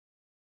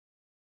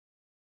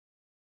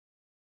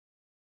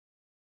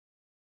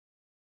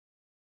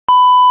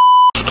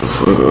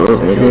your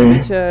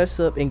bitch ass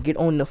up and get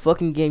on the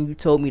fucking game you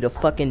told me to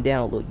fucking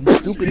download. You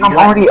stupid. I'm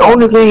already on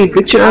the game.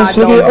 Get your ass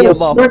nigga. I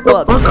don't give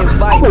a fuck.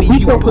 Invite me,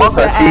 you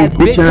pussy ass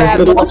bitch ass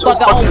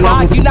motherfucker. Oh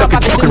God, you not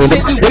about to do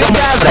shit, you bitch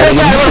ass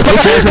bitch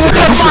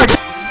ass.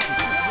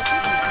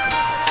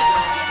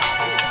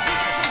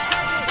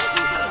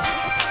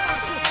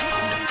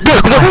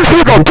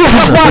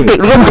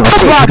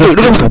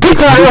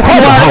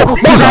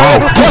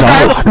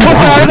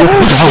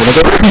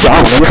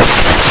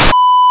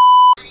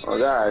 Oh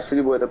God,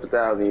 City Boy up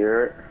 1,000, you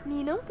heard?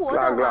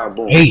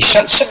 Boom. Hey,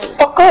 shut the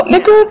fuck up,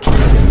 nigga.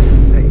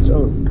 Hey,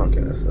 show punk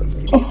ass up.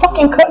 It's a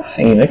fucking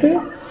cutscene, nigga.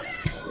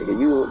 Nigga,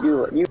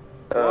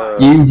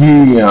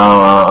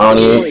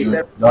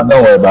 don't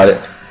worry about it.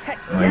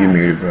 You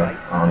muted, bro. I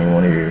don't even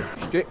want to hear it.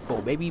 Strict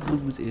for Baby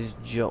Blues is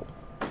Joe.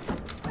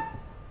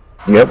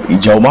 Yep, he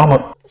Joe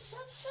Mama.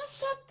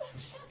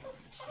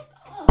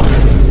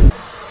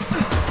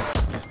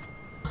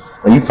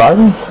 Are you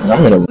fighting?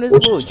 I'm in a this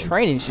little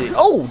training shit.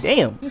 Oh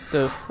damn! What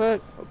the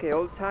fuck? Okay,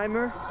 old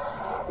timer.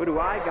 What do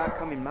I got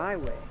coming my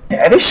way?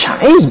 Yeah, this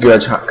Chinese girl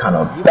kind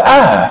of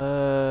bad.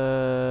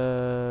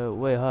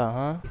 Wait,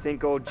 huh? You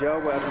think old Joe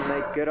will ever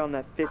make good on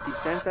that 50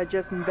 cents I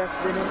just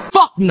invested in him?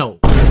 Fuck no!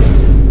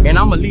 And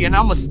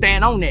I'ma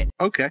stand on that.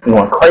 Okay. You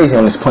went crazy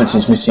on this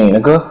punching machine,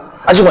 nigga.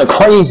 I just went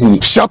crazy.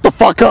 Shut the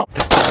fuck up!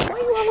 Why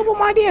you all over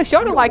my damn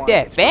shoulder like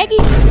that, faggy?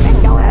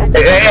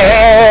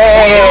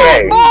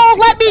 Hey! Oh,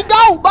 let me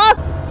go, bud!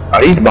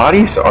 Are these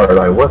bodies or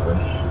like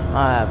weapons?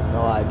 I have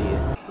no idea.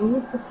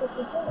 What the fuck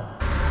is that?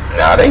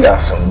 Nah, they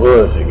got some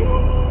bullshit going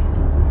on.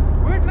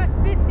 Where's my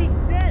 50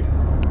 cents?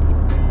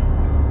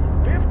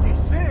 50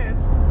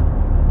 cents?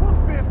 What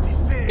 50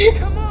 cents?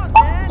 Come on,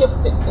 man! Your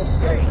 50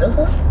 cents,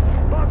 nigga.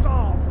 Buzz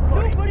off,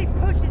 buddy. Nobody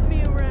pushes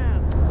me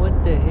around. What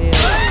the hell?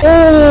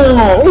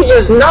 Oh, he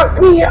just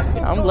knocked me out.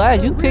 I'm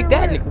glad you picked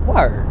that nigga.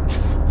 Word.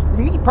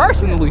 Me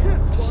personally.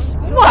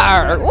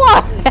 Word.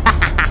 What?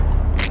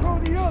 Throw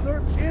the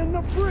other in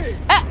the bridge.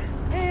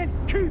 And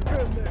keep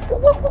him there.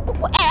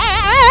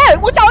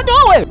 What y'all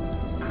doing?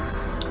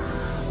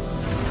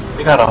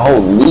 They got a whole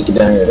leak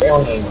down here. They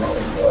don't even know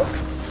it, bro.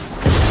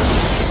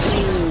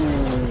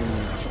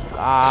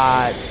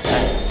 God.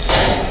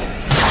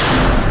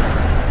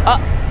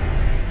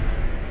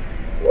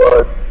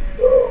 What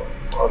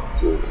the fuck?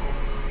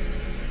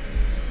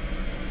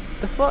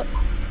 The fuck?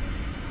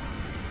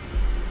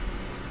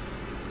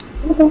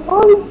 What the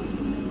fuck?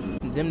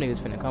 Them niggas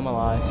finna come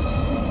alive.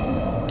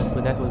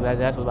 That's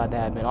what's about to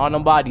happen. All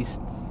them bodies.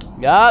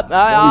 Yup,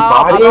 I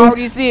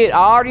already see it.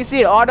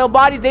 All them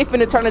bodies, they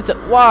finna turn into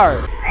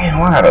word.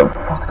 Damn, I had a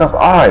fucked up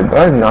eye,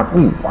 bro. It knocked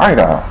me right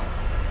off.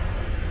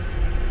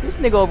 This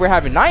nigga over here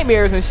having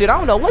nightmares and shit. I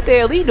don't know what the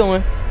hell he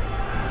doing.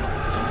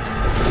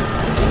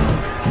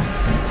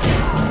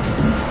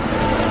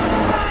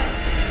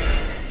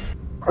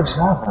 What just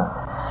happened?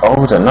 Oh, it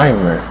was a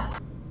nightmare.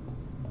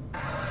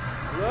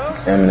 Hello?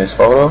 Examine this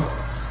photo.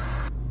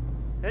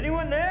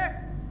 Anyone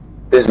there?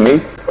 This me?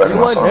 Where's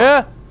my son?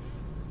 Yeah.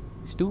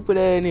 Stupid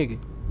ass nigga.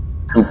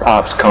 Two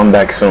pops come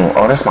back soon.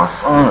 Oh, that's my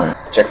son.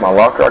 Check my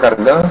locker. I got a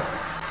gun.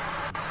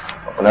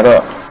 Open it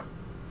up.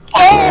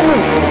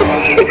 Oh!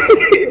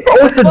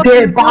 Oh, it's a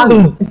dead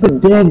body. It's a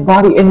dead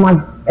body in my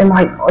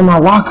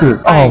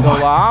locker. I ain't gonna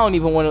lie. I don't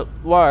even want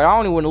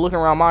to look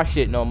around my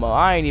shit no more.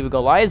 I ain't even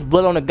gonna lie. It's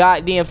blood on the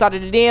goddamn side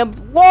of the damn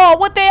wall.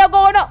 What the hell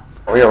going on?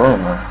 Where your room,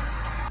 man?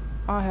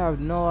 I have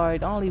no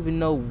idea. I don't even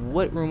know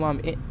what room I'm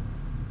in.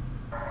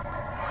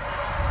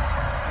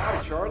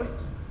 Howdy, Charlie.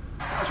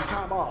 How's your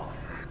time off?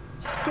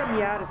 Just get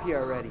me out of here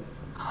already.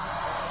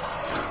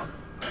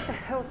 What the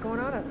hell's going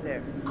on out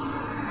there?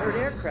 Heard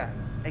aircraft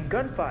and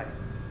gunfire.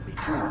 Me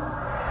too.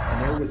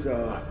 And there was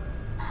a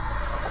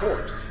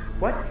corpse.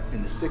 What?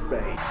 In the sick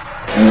bay.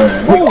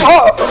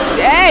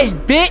 Hey,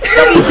 bitch!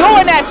 Don't be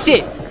doing that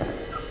shit!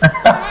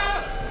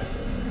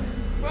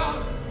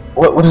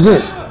 What is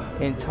this?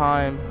 In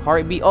time.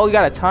 Heartbeat. Oh, you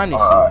gotta time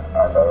this shit.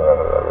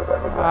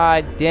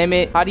 God damn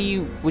it. How do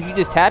you... Would you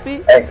just tap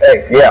it?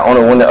 X, yeah, on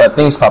it when the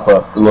things pop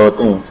up. The little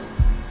things.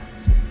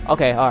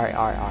 Okay, alright,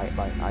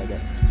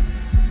 then.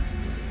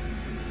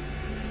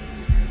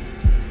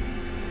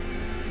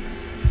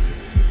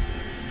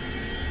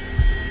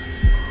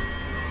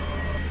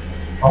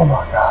 Oh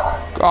my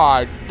god.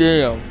 God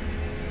damn.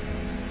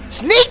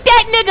 Sneak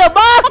that nigga,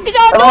 boy! What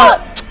y'all doing?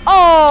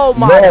 Oh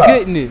my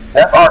goodness.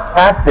 That's our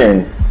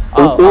captain.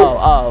 Stupid.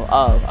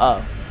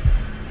 Oh.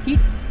 He...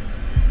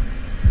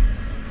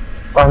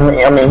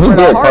 I mean, he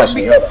did punch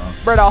me up.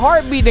 Bro, the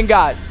heartbeat done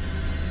got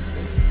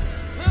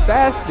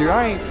faster.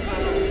 I ain't...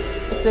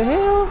 What the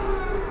hell?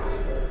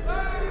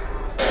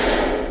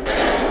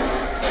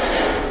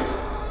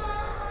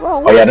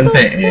 Bro, Oh yeah,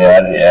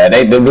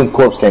 them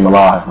corpse came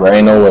alive, bro.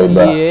 Ain't no way,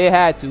 bro. Yeah, it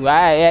had to.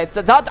 I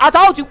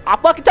told you. I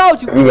fucking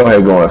told you. You go ahead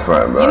and go in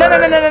front, bro.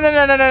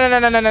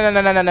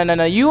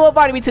 No. You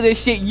invited me to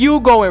this shit. You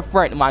go in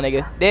front, my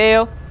nigga.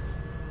 Dale.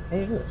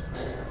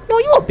 No,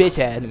 you a bitch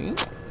ass nigga.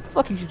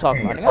 Fuck you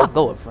talking about, nigga? I'll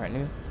go in front,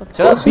 nigga.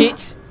 Shut up,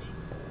 bitch.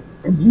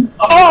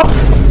 Oh!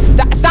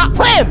 Stop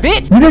playing,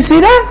 bitch. You didn't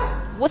see that?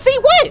 Well, see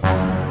what?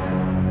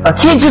 A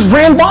kid just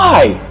ran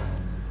by.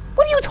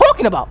 What are you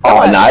talking about?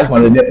 Oh, nah, it's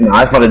one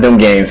of them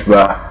games,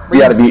 bro. You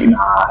gotta be,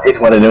 it's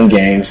one of them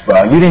games,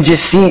 bro. You didn't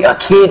just see a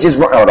kid just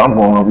run. Oh, I'm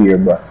going over here,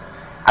 bro.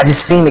 I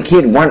just seen the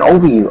kid run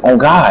over you. Oh,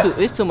 God.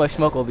 It's too much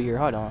smoke over here.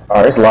 Hold on.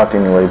 Oh, it's locked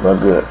anyway, bro.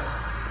 Good.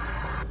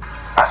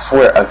 I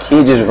swear, a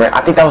kid just ran.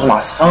 I think that was my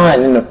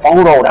son in the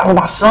photo. That was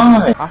my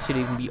son. I should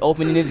even be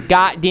opening this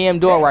goddamn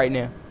door right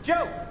now.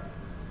 Joe,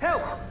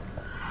 help!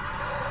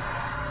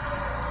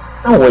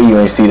 No way you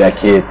ain't see that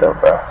kid, though,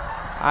 bro.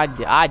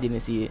 I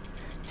didn't see it.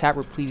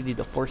 Tapper pleaded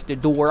to force the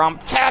door. I'm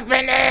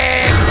tapping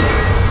it.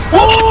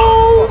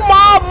 Oh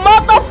my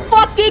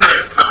motherfucking!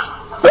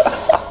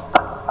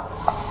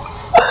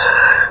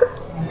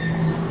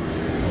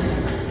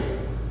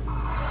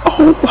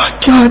 Oh my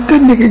God,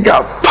 that nigga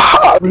got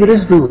popped. Look at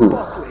this dude.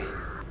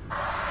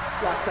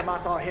 Last time I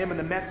saw him in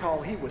the mess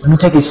hall, he was. Let me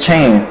take his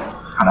chain.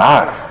 It's kinda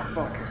hot.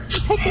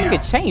 Taking a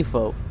chain,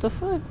 folk. The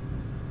fuck?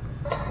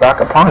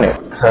 Back upon it.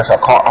 So that's a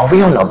car. Oh,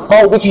 we on the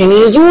boat. We can't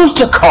even use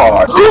the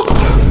car.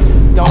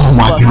 Don't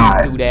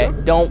fucking do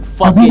that. Don't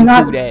fucking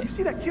do that. You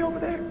see that kid over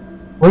there?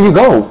 Where you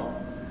go?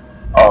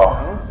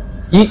 Oh.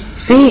 You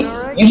see?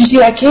 You just see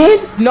that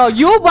kid? No,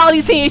 you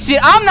probably seeing shit.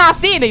 I'm not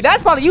seeing it.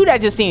 That's probably you that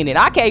just seeing it.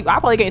 I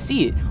probably can't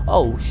see it.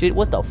 Oh shit,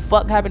 what the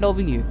fuck happened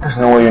over here? There's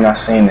no way you're not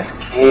seeing this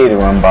kid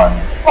run by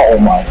me. Oh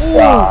my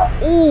God.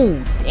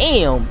 Ooh,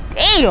 damn.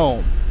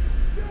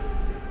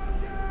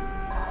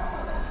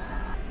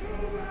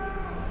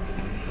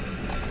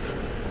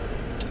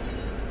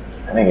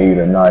 That nigga use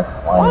a knife.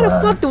 Why the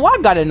fuck do I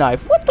got a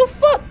knife? What the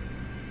fuck?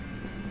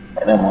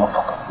 And that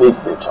motherfucker big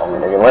bitch on me,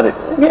 nigga.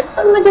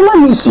 Nigga, let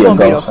me see a gonna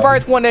be the ghost.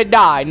 first one that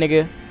died,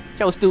 nigga. Shut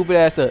your stupid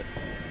ass up.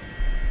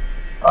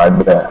 I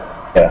bet.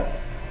 Yeah.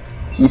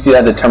 You see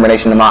that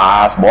determination in my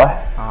eyes, boy?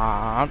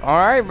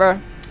 Alright, bro.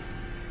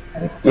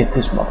 Get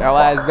this motherfucker. Your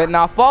ass better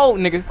not fold,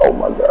 nigga. Oh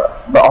my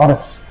God. But all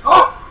this.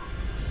 Oh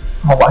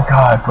my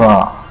God,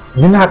 bro.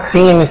 You're not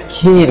seeing this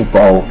kid,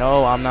 bro.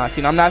 No, I'm not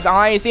seeing.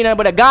 I ain't seeing nothing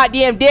but a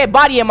goddamn dead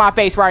body in my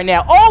face right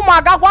now. Oh my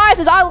God, why is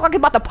his eye like it's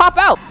about to pop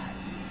out?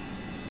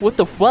 What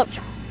the fuck?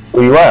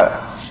 Where you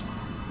at?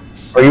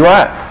 Where you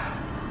at?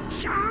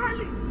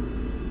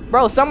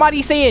 Bro,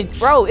 somebody saying,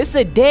 bro, it's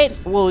a dead.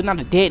 Well, not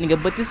a dead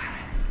nigga, but this.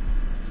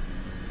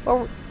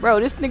 Bro,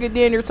 this nigga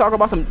down here talking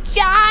about some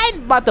John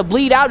about to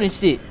bleed out and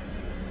shit.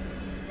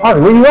 Oh,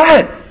 where you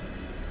at?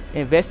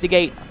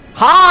 Investigate.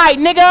 Hide,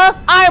 nigga!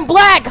 I'm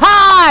black!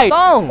 Hide!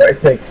 Boom!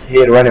 There's a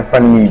kid right in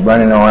front of me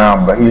running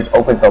around, but he just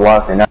opened the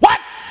locker. Now. What?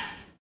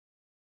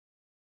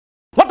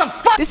 What the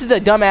fuck? This is a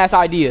dumbass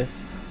idea.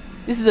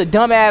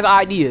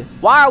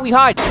 Why are we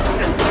hiding?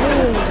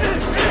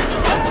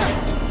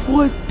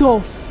 What the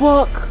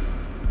fuck?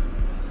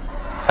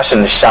 I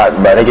shouldn't have shot,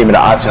 bro. They gave me the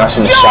option. I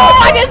shouldn't have shot.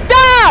 I just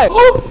died!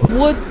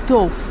 What the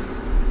f—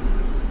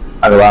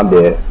 I know I'm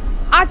dead.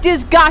 I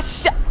just got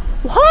shot.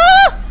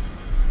 Huh?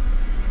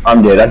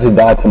 I'm dead. I just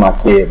died to my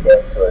kid,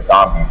 bro. To a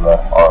zombie, bro.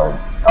 Or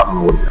I don't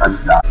know what. I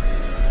just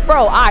died.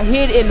 Bro, I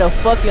hid in the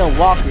fucking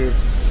walker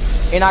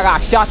and I got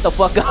shot the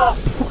fuck up.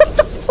 What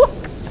the fuck?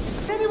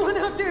 Anyone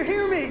out there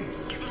hear me?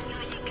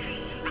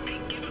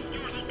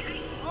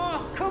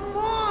 Oh, come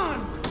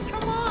on!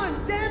 Come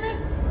on, damn it!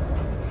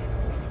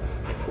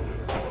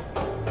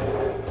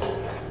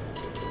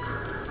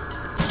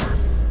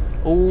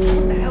 Oh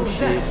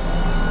shit.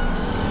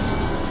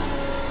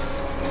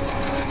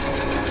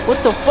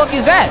 What the fuck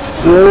is that?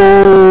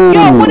 Ooh.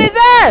 Yo, what is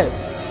that?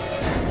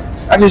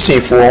 I just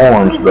seen 4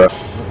 arms, bro.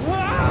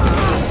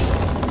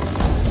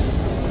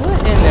 What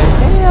in the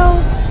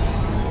hell?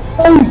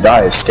 How you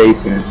die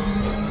escaping?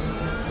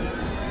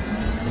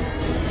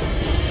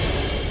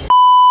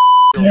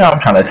 Yeah, I'm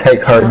trying to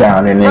take her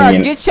down and then.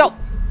 Bro, get your—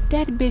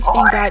 that bitch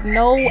ain't got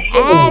no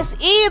ass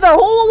either. What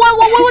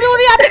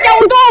do you think y'all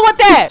was doing with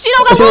that? She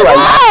don't got no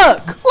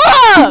look!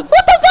 Look!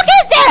 What the fuck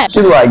is that?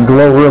 She like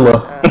Glorilla.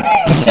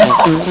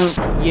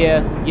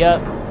 Yeah,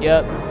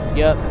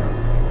 yep.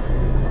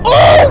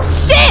 Oh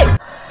shit!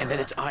 And then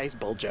its eyes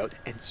bulge out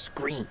and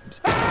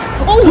screams.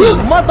 Oh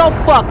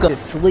motherfucker!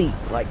 Just sleep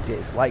like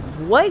this. Like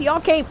what?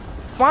 Y'all can't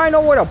find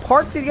nowhere to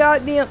park the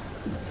goddamn—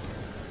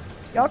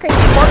 y'all can't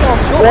park on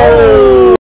foot.